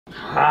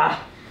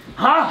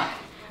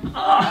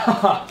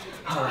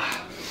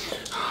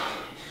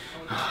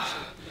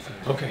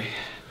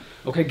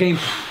Okay, game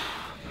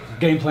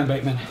plan,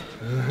 Bateman.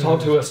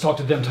 Talk to us, talk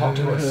to them, talk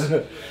to us.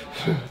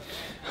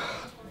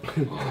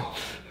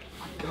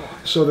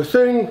 So the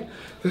thing,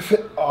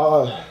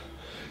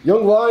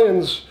 young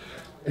lions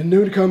and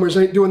newcomers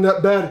ain't doing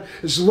that bad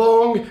as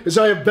long as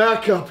I have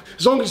backup,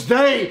 as long as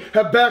they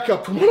have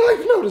backup, from what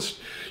I've noticed.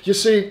 You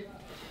see,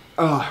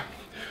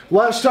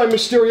 last time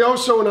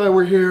Mysterioso and I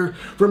were here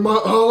from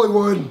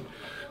Hollywood,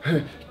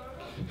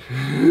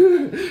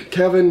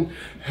 Kevin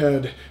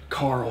had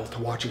Carl to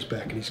watch his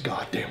back, and he's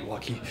goddamn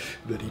lucky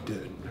that he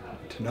did.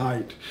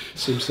 Tonight,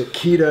 seems that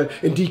Kita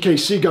and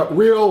DKC got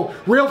real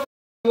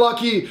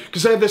lucky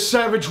because they had the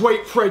savage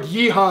weight Fred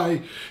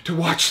Yehai to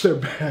watch their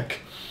back.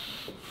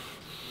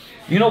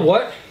 You know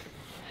what?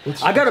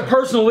 I got a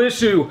personal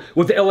issue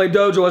with the LA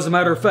Dojo, as a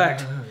matter of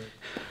fact.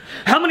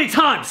 How many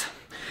times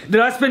did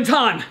I spend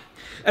time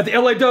at the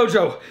LA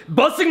Dojo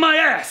busting my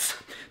ass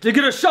to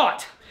get a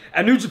shot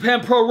at New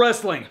Japan Pro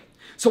Wrestling?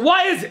 So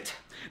why is it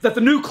that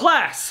the new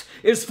class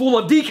is full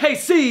of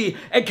DKC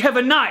and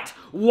Kevin Knight?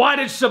 Why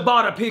did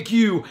Shibata pick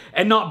you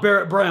and not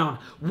Barrett Brown?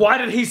 Why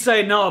did he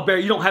say, no,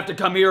 Barrett, you don't have to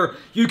come here.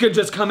 You can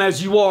just come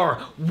as you are.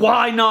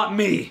 Why not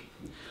me?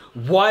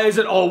 Why is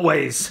it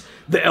always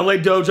the LA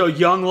Dojo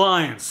Young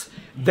Lions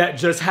that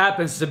just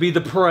happens to be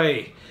the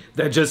prey,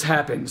 that just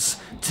happens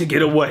to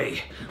get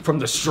away from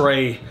the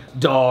stray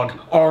dog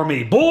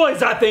army?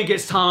 Boys, I think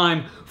it's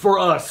time for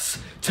us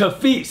to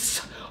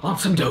feast on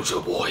some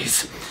Dojo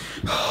boys.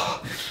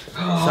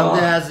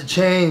 Something has to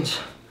change.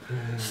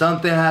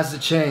 Something has to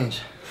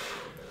change.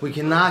 We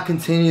cannot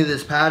continue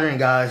this pattern,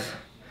 guys.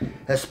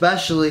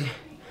 Especially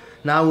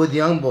not with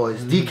young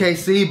boys.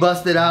 DKC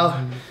busted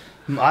out.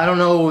 I don't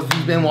know if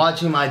he's been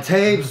watching my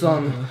tapes,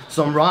 some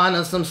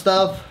Rana, some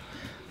stuff.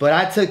 But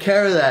I took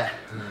care of that.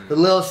 The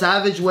little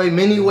savage weight,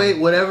 mini weight,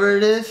 whatever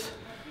it is.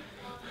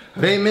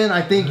 Bateman,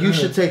 I think you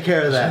should take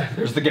care of that.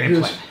 Here's the game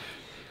plan.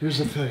 Here's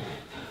the thing.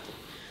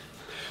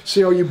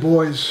 See how you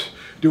boys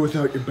do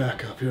without your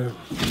backup, yeah?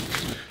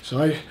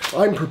 So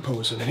I'm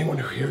proposing, anyone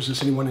who hears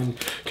this, anyone in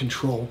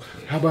control,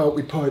 how about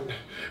we put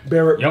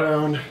Barrett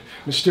Brown,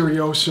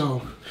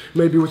 Mysterioso,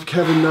 maybe with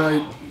Kevin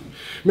Knight,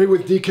 maybe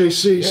with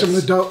DKC, yes.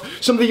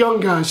 some of the young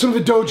guys, some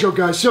of the Dojo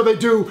guys, see how they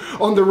do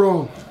on their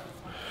own.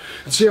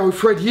 And see how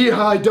Fred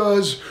Yehai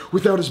does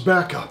without his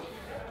backup.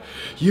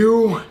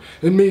 You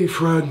and me,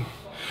 Fred.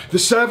 The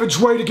savage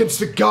weight against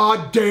the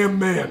goddamn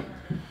man.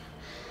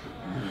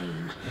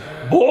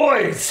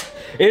 Boys,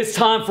 it's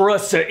time for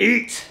us to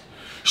eat.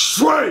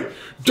 Stray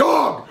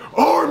dog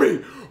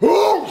army.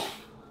 Oh!